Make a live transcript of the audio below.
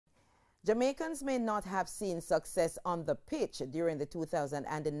Jamaicans may not have seen success on the pitch during the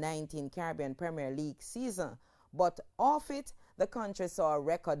 2019 Caribbean Premier League season, but off it, the country saw a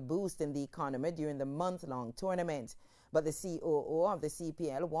record boost in the economy during the month-long tournament. But the COO of the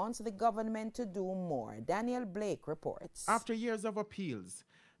CPL wants the government to do more. Daniel Blake reports. After years of appeals,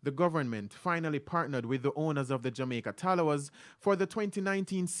 the government finally partnered with the owners of the Jamaica Tallowers for the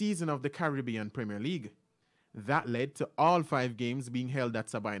 2019 season of the Caribbean Premier League. That led to all 5 games being held at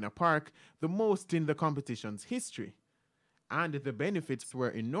Sabina Park, the most in the competition's history. And the benefits were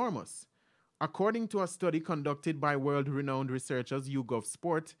enormous. According to a study conducted by world-renowned researchers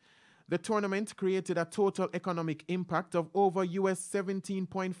Gov't, the tournament created a total economic impact of over US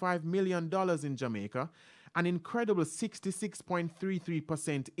 $17.5 million in Jamaica, an incredible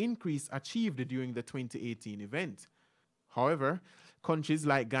 66.33% increase achieved during the 2018 event. However, countries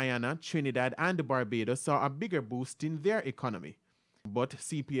like Guyana, Trinidad, and Barbados saw a bigger boost in their economy. But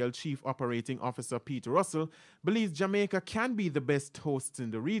CPL Chief Operating Officer Peter Russell believes Jamaica can be the best hosts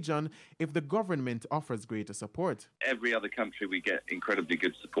in the region if the government offers greater support. Every other country we get incredibly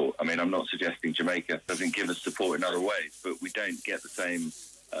good support. I mean, I'm not suggesting Jamaica doesn't give us support in other ways, but we don't get the same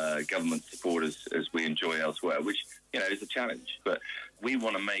government support as we enjoy elsewhere, which, is a challenge. But we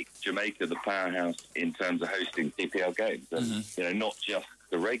want to make Jamaica the powerhouse in terms of hosting CPL games, and not just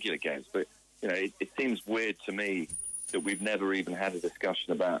the regular games. But it seems weird to me that we've never even had a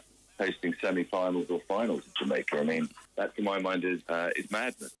discussion about hosting semi-finals or finals in Jamaica. I mean, that to my mind is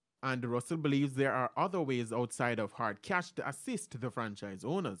madness. And Russell believes there are other ways outside of hard cash to assist the franchise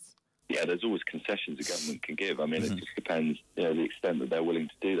owners. Yeah, there's always concessions the government can give. I mean, it just depends, the extent that they're willing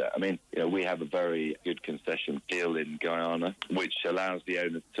to do that. I mean, we have a very good concession deal in Guyana, which allows the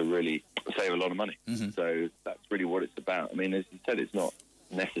owners to really save a lot of money. So that's really what it's about. I mean, as you said, it's not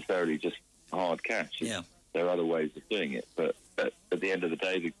necessarily just hard cash. Yeah. There are other ways of doing it. But at the end of the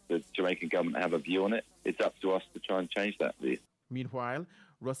day, the Jamaican government have a view on it. It's up to us to try and change that. Meanwhile,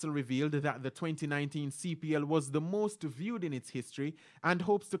 Russell revealed that the 2019 CPL was the most viewed in its history and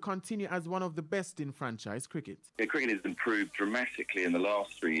hopes to continue as one of the best in franchise cricket. Yeah, cricket has improved dramatically in the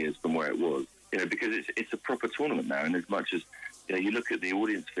last 3 years from where it was, because it's a proper tournament now. And as much as you look at the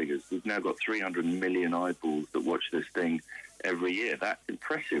audience figures, we've now got 300 million eyeballs that watch this thing every year. That's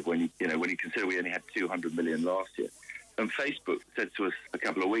impressive when you consider we only had 200 million last year. And Facebook said to us a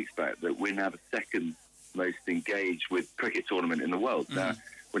couple of weeks back that we're now the second most engaged with cricket tournament in the world. Now,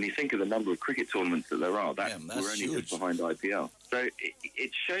 when you think of the number of cricket tournaments that there are, that's we're only huge. just behind IPL. So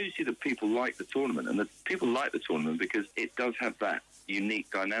it shows you that people like the tournament, and that people like the tournament because it does have that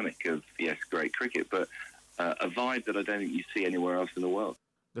unique dynamic of, yes, great cricket, but a vibe that I don't think you see anywhere else in the world.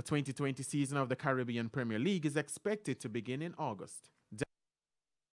 The 2020 season of the Caribbean Premier League is expected to begin in August.